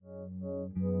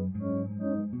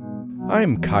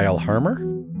I'm Kyle Harmer.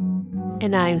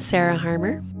 And I'm Sarah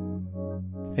Harmer.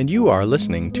 And you are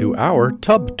listening to our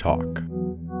Tub Talk,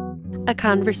 a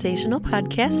conversational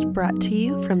podcast brought to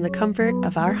you from the comfort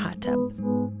of our hot tub.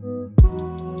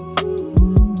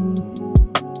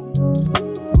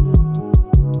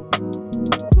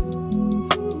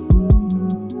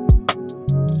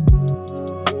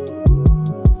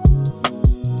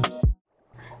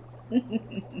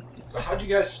 So how'd you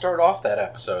guys start off that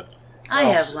episode? I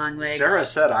have long legs. Sarah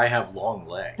said I have long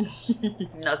legs.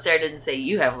 No, Sarah didn't say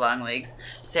you have long legs.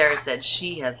 Sarah said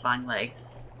she has long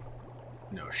legs.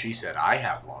 No, she said I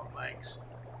have long legs.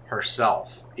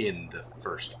 Herself in the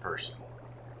first person.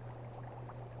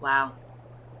 Wow.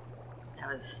 That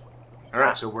was...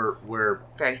 Alright, so we're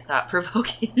very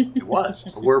thought-provoking. It was.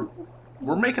 We're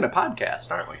making a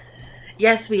podcast, aren't we?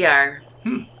 Yes, we are.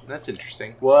 That's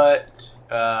interesting. What,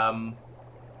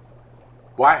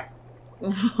 why?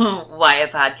 Why a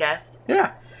podcast?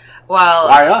 Yeah. Well...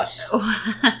 Why us?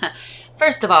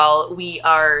 First of all, we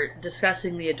are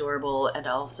disgustingly adorable and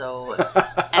also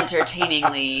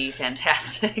entertainingly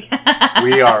fantastic.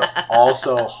 We are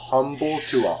also humble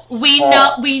to a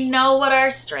fault. We know what our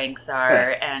strengths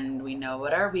are, and we know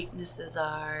what our weaknesses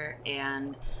are,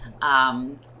 and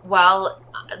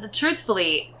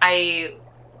truthfully, I'm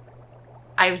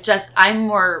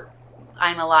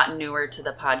a lot newer to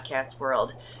the podcast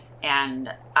world,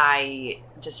 and I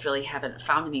just really haven't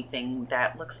found anything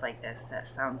that looks like this, that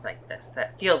sounds like this,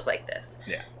 that feels like this.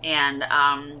 Yeah. And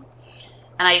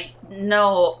I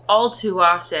know all too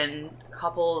often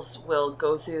couples will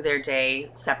go through their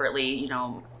day separately, you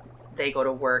know, they go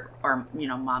to work or, you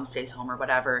know, mom stays home or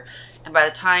whatever. And by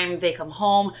the time they come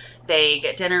home, they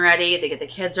get dinner ready, they get the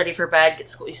kids ready for bed, get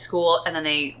school, and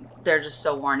then they're just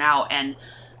so worn out. And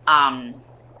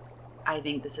I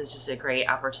think this is just a great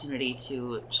opportunity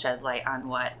to shed light on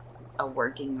what a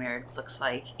working marriage looks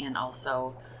like, and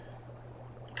also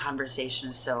the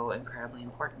conversation is so incredibly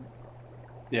important.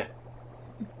 Yeah.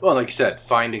 Well, like you said,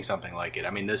 finding something like it. I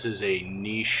mean, this is a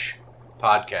niche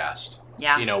podcast.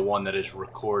 Yeah. You know, one that is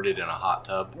recorded in a hot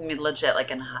tub. I mean, legit, like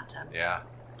in a hot tub. Yeah.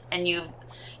 And you've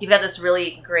got this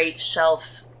really great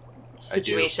shelf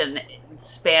situation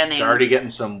spanning. It's already getting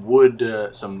some wood,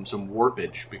 some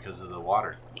warpage because of the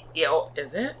water.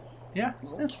 Is it? Yeah,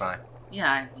 that's fine. Yeah,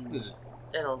 I mean,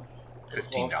 it'll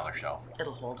 $15 shelf.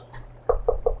 It'll hold.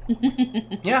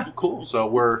 Yeah, cool. So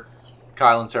we're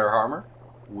Kyle and Sarah Harmer.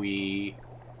 We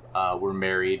were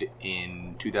married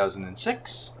in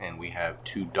 2006, and we have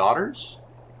 2 daughters.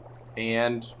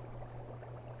 And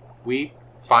we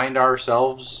find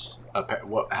ourselves,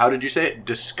 how did you say it?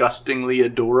 Disgustingly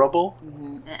adorable?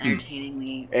 Mm-hmm. And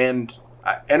entertainingly. And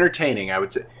entertaining, I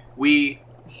would say. We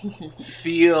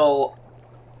feel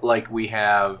like we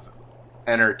have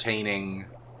entertaining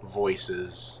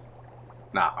voices,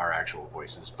 not our actual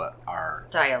voices, but our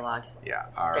dialogue. Yeah,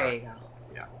 there you go.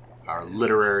 Yeah, our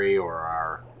literary or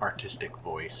our artistic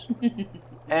voice.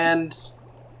 And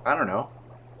I don't know,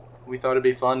 we thought it'd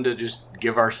be fun to just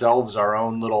give ourselves our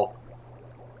own little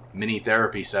mini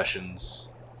therapy sessions,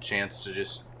 chance to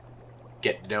just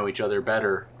get to know each other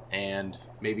better and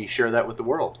maybe share that with the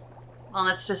world. Well,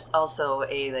 it's just also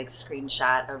a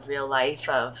screenshot of real life,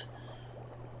 of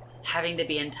having to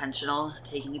be intentional,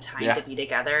 taking time to be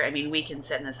together. I mean, we can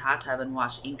sit in this hot tub and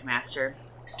watch Ink Master,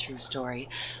 true story,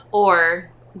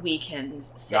 or we can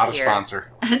sit not here. A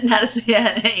sponsor. Not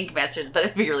a Ink Masters, but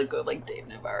it'd be really good, like Dave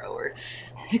Navarro or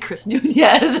Chris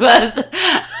Nunez was. It'd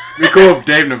be cool if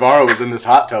Dave Navarro was in this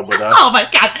hot tub with us. Oh my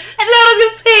God, that's not what I was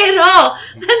going to say at all.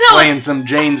 No. Playing some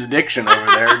Jane's Addiction over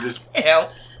there, just. Ew.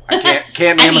 I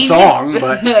can't name a song,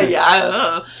 but yeah, I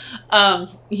don't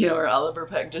know. Or Oliver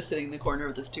Peck just sitting in the corner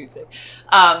with his toothpick.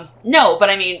 No, but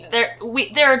I mean, there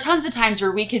are tons of times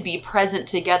where we could be present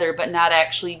together, but not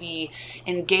actually be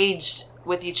engaged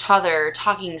with each other,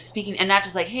 talking, speaking, and not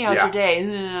just like, hey, how's your day?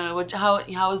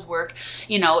 How was work?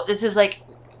 You know, this is like,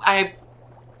 I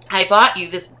bought you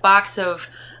this box of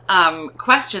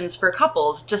questions for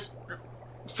couples, just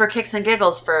for kicks and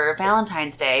giggles for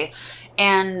Valentine's Day.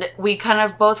 And we kind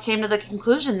of both came to the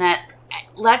conclusion that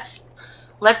let's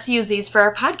use these for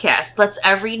our podcast. Let's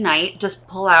every night just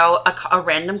pull out a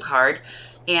random card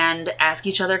and ask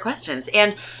each other questions.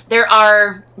 And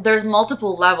there's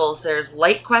multiple levels. There's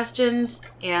light questions,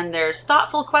 and there's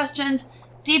thoughtful questions,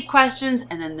 deep questions,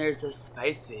 and then there's the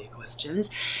spicy questions.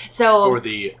 So for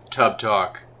the Tub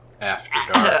Talk After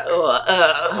Dark.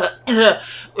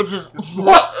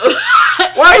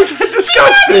 Why is that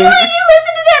disgusting? Why did you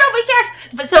listen to that? Oh my gosh!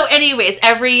 But so anyways,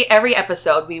 every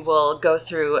episode we will go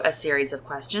through a series of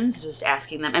questions, just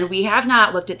asking them. And we have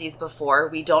not looked at these before.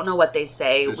 We don't know what they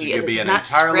say. This is be an not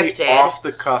entirely scripted.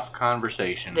 off-the-cuff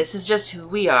conversation. This is just who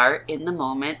we are in the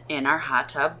moment, in our hot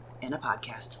tub, in a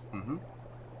podcast. Mm-hmm.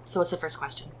 So what's the first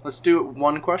question? Let's do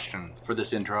one question for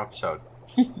this intro episode.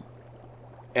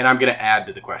 And I'm going to add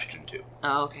to the question, too.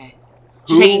 Oh, okay.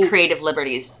 You're taking creative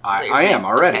liberties. I am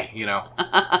already, okay.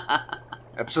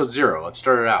 Episode 0, let's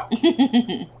start it out.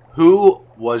 Who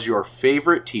was your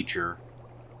favorite teacher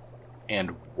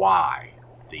and why?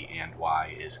 The and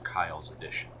why is Kyle's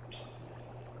edition.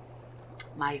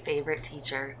 My favorite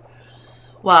teacher.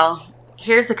 Well,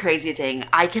 here's the crazy thing.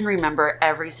 I can remember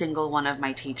every single one of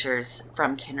my teachers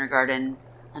from kindergarten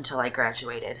until I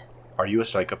graduated. Are you a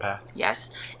psychopath? Yes.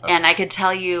 Okay. And I could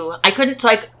tell you, I couldn't,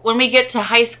 like, when we get to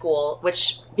high school,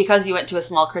 which, because you went to a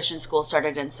small Christian school,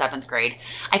 started in 7th grade,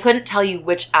 I couldn't tell you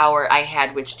which hour I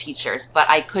had which teachers, but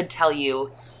I could tell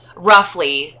you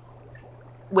roughly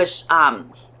which,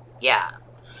 yeah.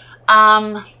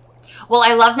 Well,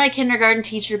 I loved my kindergarten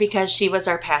teacher because she was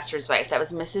our pastor's wife. That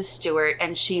was Mrs. Stewart,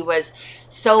 and she was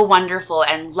so wonderful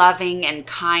and loving and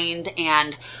kind,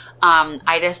 and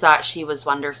I just thought she was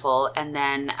wonderful. And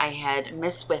then I had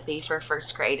Miss Withy for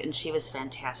 1st grade, and she was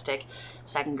fantastic.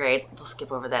 2nd grade, we'll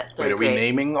skip over that. 3rd grade. Wait, are we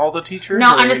naming all the teachers?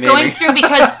 No, I'm just going through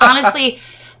because honestly,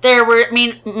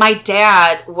 my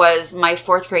dad was my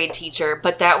 4th grade teacher,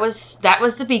 but that was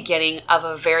the beginning of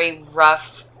a very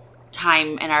rough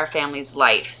time in our family's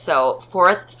life. So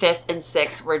 4th, 5th, and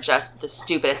 6th were just the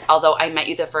stupidest. Although I met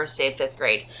you the first day of 5th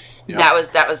grade. Yep.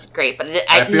 That was great. But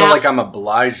I feel like I'm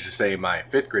obliged to say my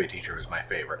 5th grade teacher was my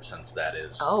favorite, since that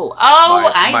is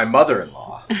my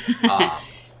mother-in-law.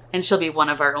 And she'll be one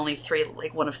of our only 3,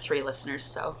 like one of 3 listeners.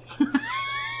 So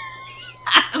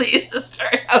at least to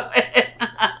start out with.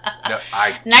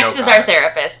 Next is our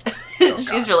therapist.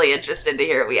 She's really interested to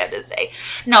hear what we have to say.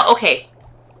 No, okay.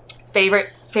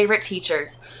 Favorite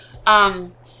teachers.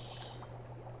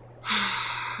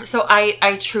 So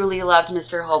I truly loved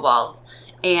Mr. Hobald.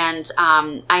 And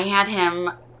I had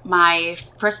him, my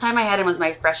first time I had him was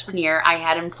my freshman year. I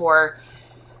had him for,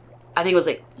 I think it was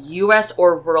like U.S.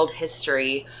 or World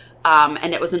History.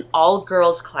 And it was an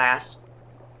all-girls class.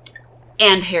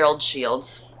 And Harold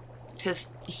Shields. Because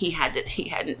he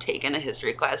hadn't taken a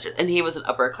history class. And he was an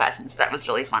upperclassman, so that was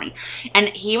really funny. And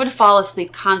he would fall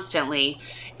asleep constantly.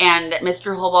 And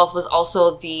Mr. Hobald was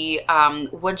also the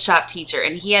woodshop teacher.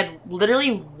 And he had literally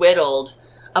whittled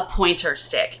a pointer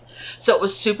stick. So it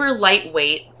was super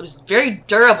lightweight. It was very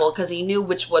durable because he knew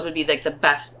which wood would be like the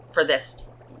best for this,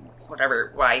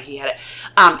 whatever, why he had it.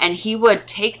 And he would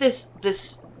take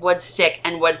this wood stick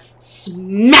and would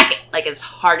smack it like as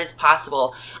hard as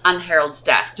possible on Harold's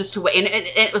desk just to wait. And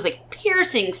it was like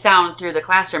piercing sound through the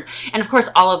classroom. And of course,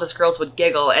 all of us girls would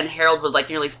giggle and Harold would like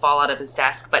nearly fall out of his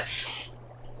desk. But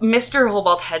Mr.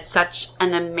 Hobald had such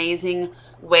an amazing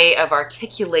way of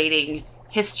articulating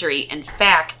history and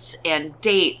facts and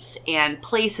dates and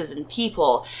places and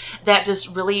people that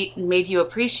just really made you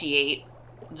appreciate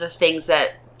the things that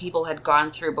people had gone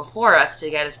through before us to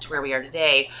get us to where we are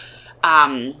today.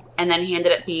 And then he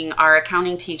ended up being our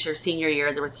accounting teacher senior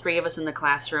year. There were 3 of us in the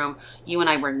classroom. You and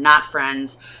I were not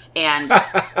friends. And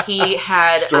he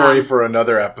had... Story for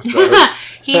another episode.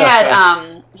 He had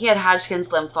Hodgkin's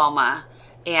lymphoma.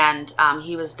 And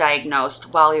he was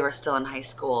diagnosed while we were still in high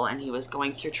school, and he was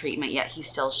going through treatment, yet he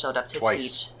still showed up to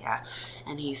teach. Yeah,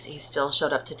 and he still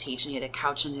showed up to teach, and he had a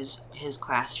couch in his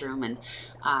classroom, and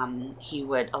he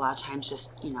would a lot of times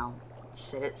just,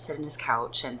 sit in his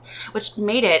couch, and which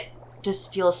made it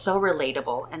just feel so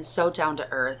relatable and so down to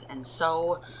earth and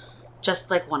so just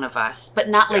like one of us, but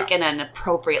not like in an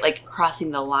appropriate, like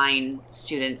crossing the line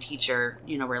student-teacher,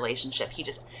 relationship.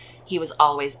 He was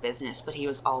always business, but he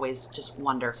was always just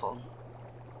wonderful.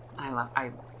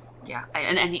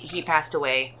 And he passed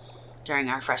away during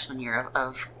our freshman year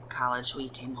of college. We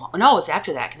came home. No, it was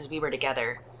after that because we were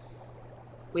together.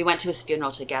 We went to his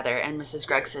funeral together, and Mrs.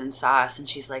 Gregson saw us, and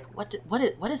she's like,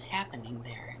 "What is happening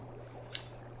there?"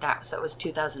 So it was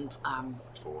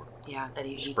 2004. Yeah, that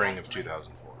he spring passed of away.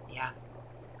 2004. Yeah.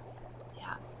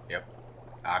 Yep.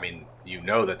 I mean,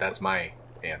 that's my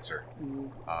answer.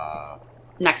 Mm-hmm.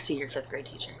 Next to your 5th grade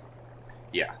teacher.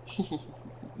 Yeah.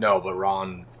 No, but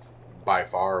Ron by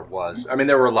far was... I mean,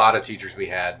 there were a lot of teachers we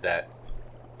had that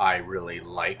I really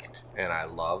liked and I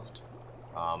loved.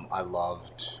 I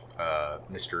loved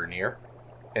Mr. Rainier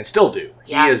and still do.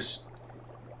 Yeah. He is...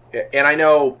 And I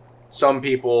know some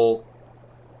people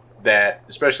that,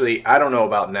 especially, I don't know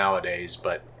about nowadays,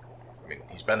 but I mean,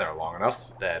 he's been there long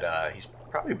enough that he's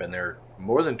probably been there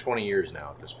more than 20 years now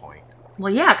at this point.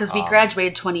 Well, yeah, because we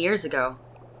graduated 20 years ago.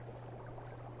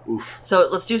 Oof. So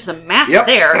let's do some math Yep.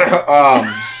 there.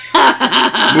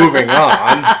 Moving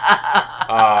on.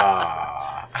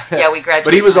 Yeah, we graduated.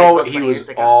 But he was years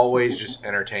ago. always just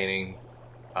entertaining.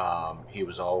 He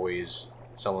was always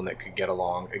someone that could get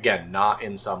along. Again, not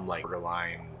in some like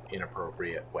borderline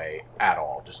inappropriate way at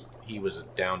all. Just he was a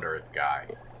down to earth guy.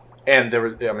 And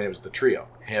it was the trio: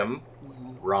 him,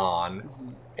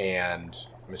 Ron, and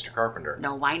Mr. Carpenter.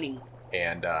 No whining.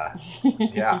 And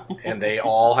yeah, and they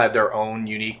all had their own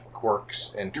unique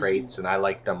quirks and traits, and I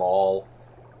liked them all.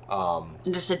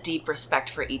 And just a deep respect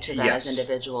for each of them Yes. as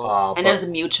individuals. And it was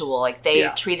mutual. Like, they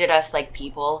treated us like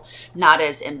people, not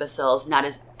as imbeciles, not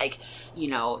as, like,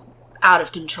 out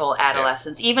of control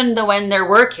adolescents. Yeah. Even though when there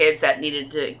were kids that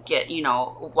needed to get,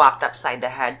 whopped upside the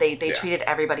head, they treated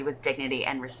everybody with dignity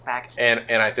and respect.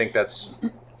 And I think that's...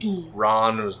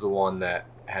 Ron was the one that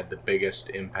had the biggest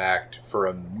impact for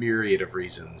a myriad of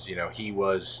reasons. He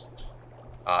was...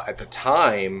 at the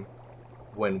time,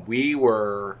 when we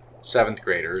were... 7th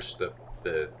graders,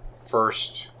 the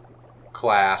first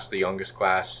class, the youngest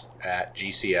class at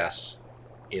GCS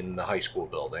in the high school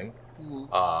building.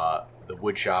 The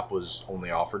wood shop was only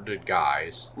offered to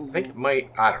guys. I think it might,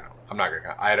 I don't know. I'm not going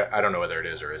to, I don't know whether it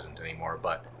is or isn't anymore,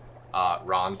 but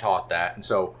Ron taught that. And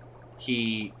so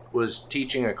he was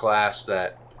teaching a class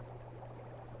that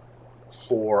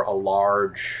for a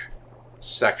large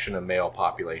section of male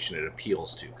population it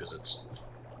appeals to, because it's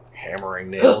hammering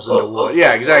nails into wood.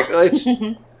 Yeah, exactly.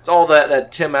 It's all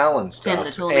that Tim Allen stuff. Tim the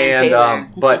Toolman Taylor.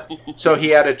 But so he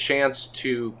had a chance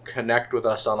to connect with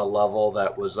us on a level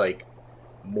that was like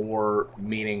more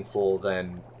meaningful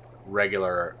than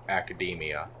regular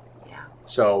academia. Yeah.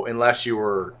 So unless you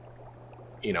were,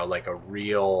 like a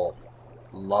real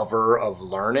lover of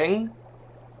learning,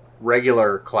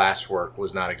 regular classwork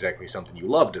was not exactly something you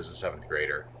loved as a 7th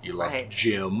grader. You loved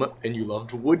gym and you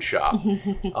loved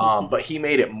woodshop. But he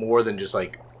made it more than just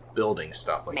like building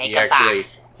stuff. Like he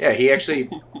actually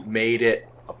made it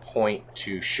a point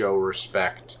to show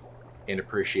respect and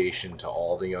appreciation to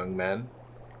all the young men.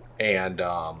 And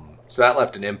so that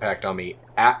left an impact on me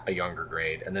at a younger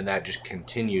grade. And then that just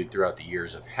continued throughout the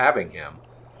years of having him,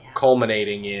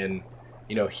 culminating in,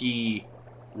 he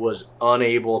was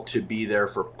unable to be there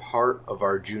for part of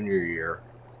our junior year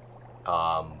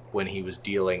when he was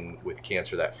dealing with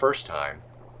cancer that first time.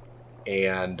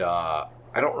 And I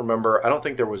don't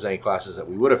think there was any classes that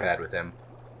we would have had with him.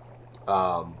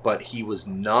 But he was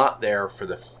not there for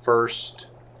the first,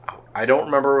 I don't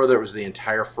remember whether it was the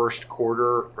entire first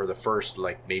quarter or the first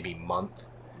maybe month,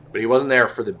 but he wasn't there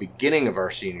for the beginning of our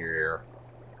senior year.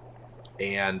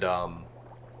 And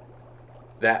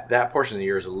that portion of the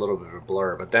year is a little bit of a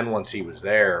blur, but then once he was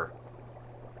there,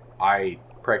 I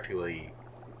practically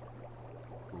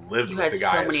lived with the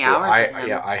guy. So many hours with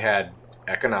him. I had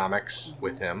economics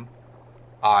with him.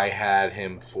 I had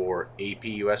him for AP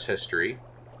US History,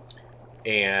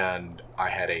 and I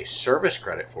had a service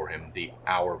credit for him the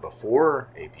hour before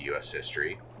AP US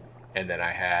History, and then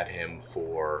I had him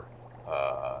for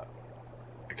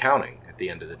accounting at the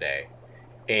end of the day.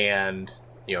 And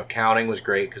accounting was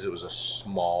great because it was a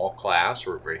small class.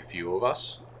 There were very few of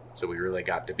us, so we really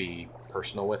got to be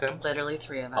personal with him. Literally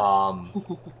 3 of us.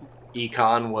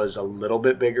 Econ was a little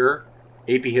bit bigger.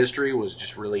 AP History was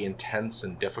just really intense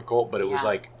and difficult, but it was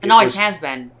like... It always has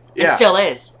been. It still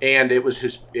is. And it was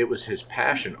his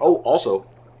passion. Oh,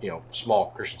 also,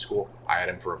 small Christian school, I had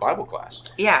him for a Bible class.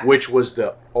 Yeah. Which was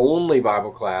the only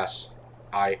Bible class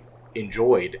I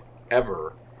enjoyed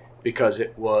ever, because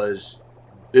it was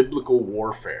biblical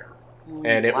warfare.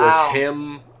 And it was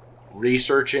him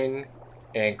researching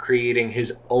and creating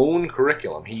his own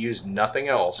curriculum. He used nothing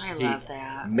else. I love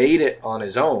that. Made it on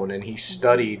his own, and he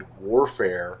studied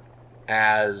warfare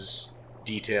as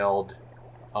detailed,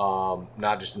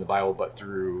 not just in the Bible, but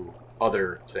through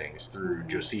other things, through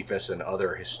Josephus and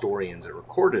other historians that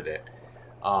recorded it.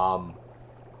 And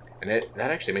that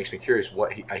actually makes me curious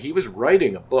what he was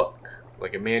writing a book,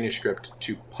 like a manuscript,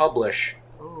 to publish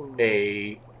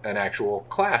an actual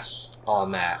class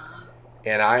on that.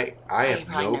 And I have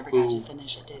no clue. Got to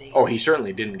finish it, did he? Oh, he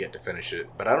certainly didn't get to finish it,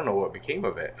 but I don't know what became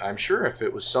of it. I'm sure if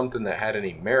it was something that had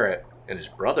any merit and his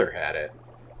brother had it,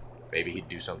 maybe he'd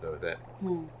do something with it.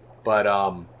 But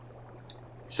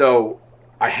so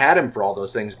I had him for all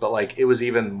those things, but it was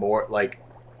even more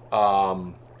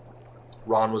Ron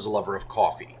was a lover of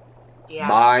coffee. Yeah.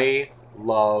 My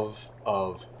love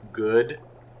of good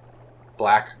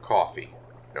black coffee,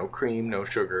 no cream, no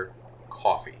sugar,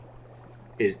 coffee,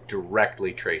 is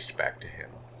directly traced back to him.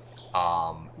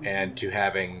 And to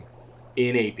having,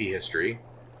 in AP History,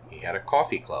 he had a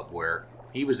coffee club where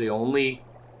he was the only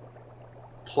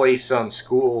place on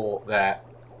school that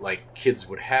like kids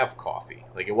would have coffee.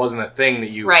 Like it wasn't a thing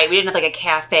that you right. We didn't have like a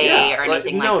cafe or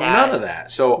anything like that. No, none of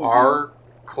that. So our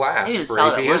class for sell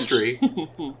it AP at history,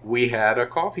 we had a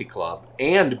coffee club,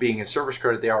 and being in service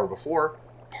credit the hour before,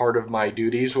 part of my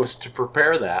duties was to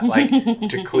prepare that, like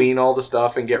to clean all the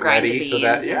stuff and get Grind ready the so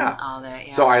that beans and all that,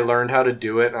 yeah. So I learned how to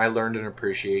do it, and I learned an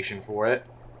appreciation for it.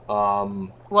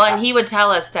 Well, and he would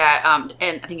tell us that,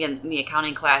 and I think in the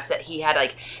accounting class, that he had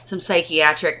like some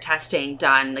psychiatric testing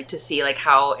done, like to see like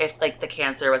how if like the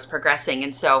cancer was progressing,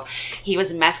 and so he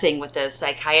was messing with the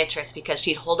psychiatrist because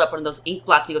she'd hold up one of those ink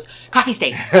blots and he goes, "Coffee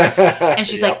stain," and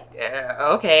she's like,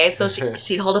 "Okay," so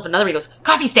she'd hold up another one, he goes,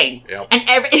 "Coffee stain," and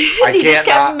I he just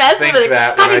kept messing with it.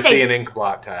 That when I see an ink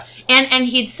blot test, and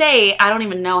he'd say, I don't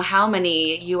even know how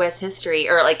many U.S. history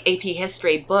or like AP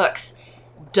history books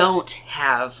don't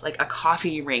have like a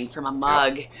coffee ring from a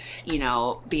mug, you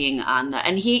know, being on the,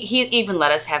 and he even let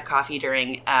us have coffee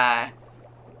during that.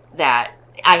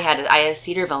 I had a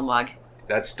Cedarville mug.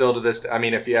 That's still to this. I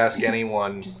mean, if you ask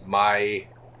anyone, my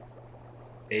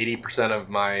 80% of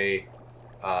my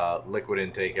liquid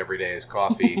intake every day is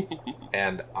coffee,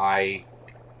 and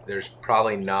there's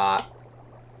probably not.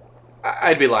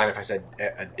 I'd be lying if I said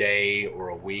a day or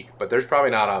a week, but there's probably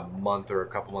not a month or a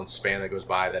couple months span that goes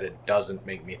by that it doesn't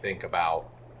make me think about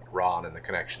Ron and the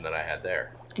connection that I had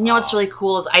there. And you know what's really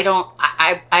cool is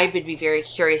I would be very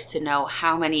curious to know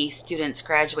how many students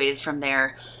graduated from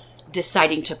there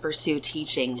deciding to pursue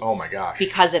teaching. Oh my gosh.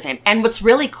 Because of him. And what's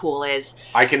really cool is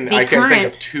I can think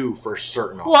of two for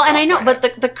certain. Well, and I know, but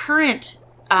the current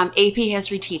AP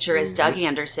history teacher is Doug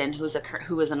Anderson,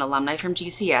 who was an alumni from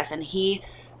GCS, and he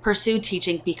pursued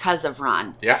teaching because of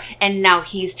Ron. Yeah. And now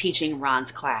he's teaching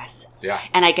Ron's class. Yeah.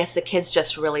 And I guess the kids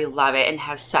just really love it and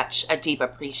have such a deep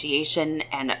appreciation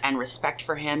and respect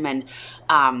for him. And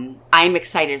I'm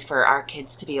excited for our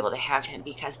kids to be able to have him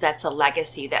because that's a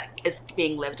legacy that is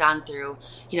being lived on through,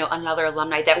 you know, another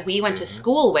alumni that we went to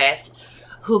school with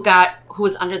who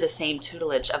was under the same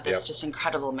tutelage of this just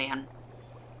incredible man.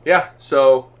 Yeah.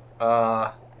 So,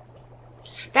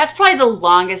 that's probably the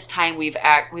longest time we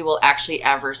will actually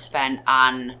ever spend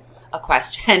on a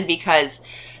question because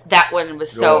that one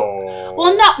was so...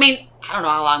 Well, no, I mean, I don't know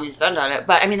how long we spent on it,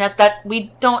 but I mean, that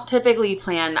we don't typically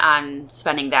plan on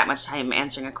spending that much time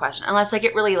answering a question unless like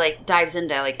it really like dives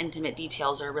into like intimate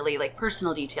details or really like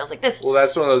personal details like this. Well,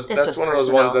 that's one of those. That's one of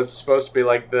those ones that's supposed to be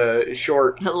like the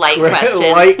short, light questions,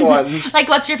 light ones. Like,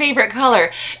 what's your favorite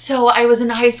color? So I was in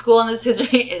high school and this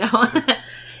history, you know.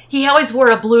 He always wore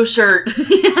a blue shirt.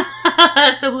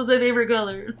 So blue's my favorite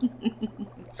color.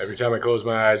 Every time I close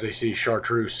my eyes, I see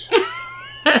chartreuse.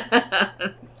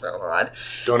 So odd.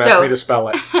 Don't ask me to spell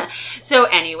it. So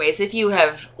anyways, if you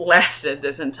have lasted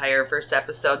this entire first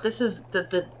episode, this is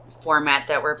the format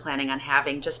that we're planning on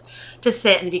having, just to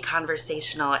sit and be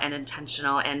conversational and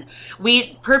intentional. And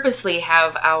we purposely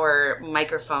have our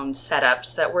microphones set up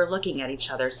so that we're looking at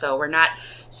each other. So we're not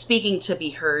speaking to be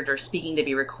heard or speaking to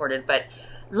be recorded, but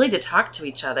really to talk to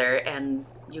each other, and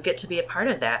you get to be a part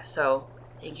of that. So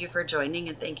thank you for joining,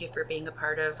 and thank you for being a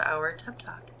part of our Tub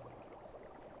Talk.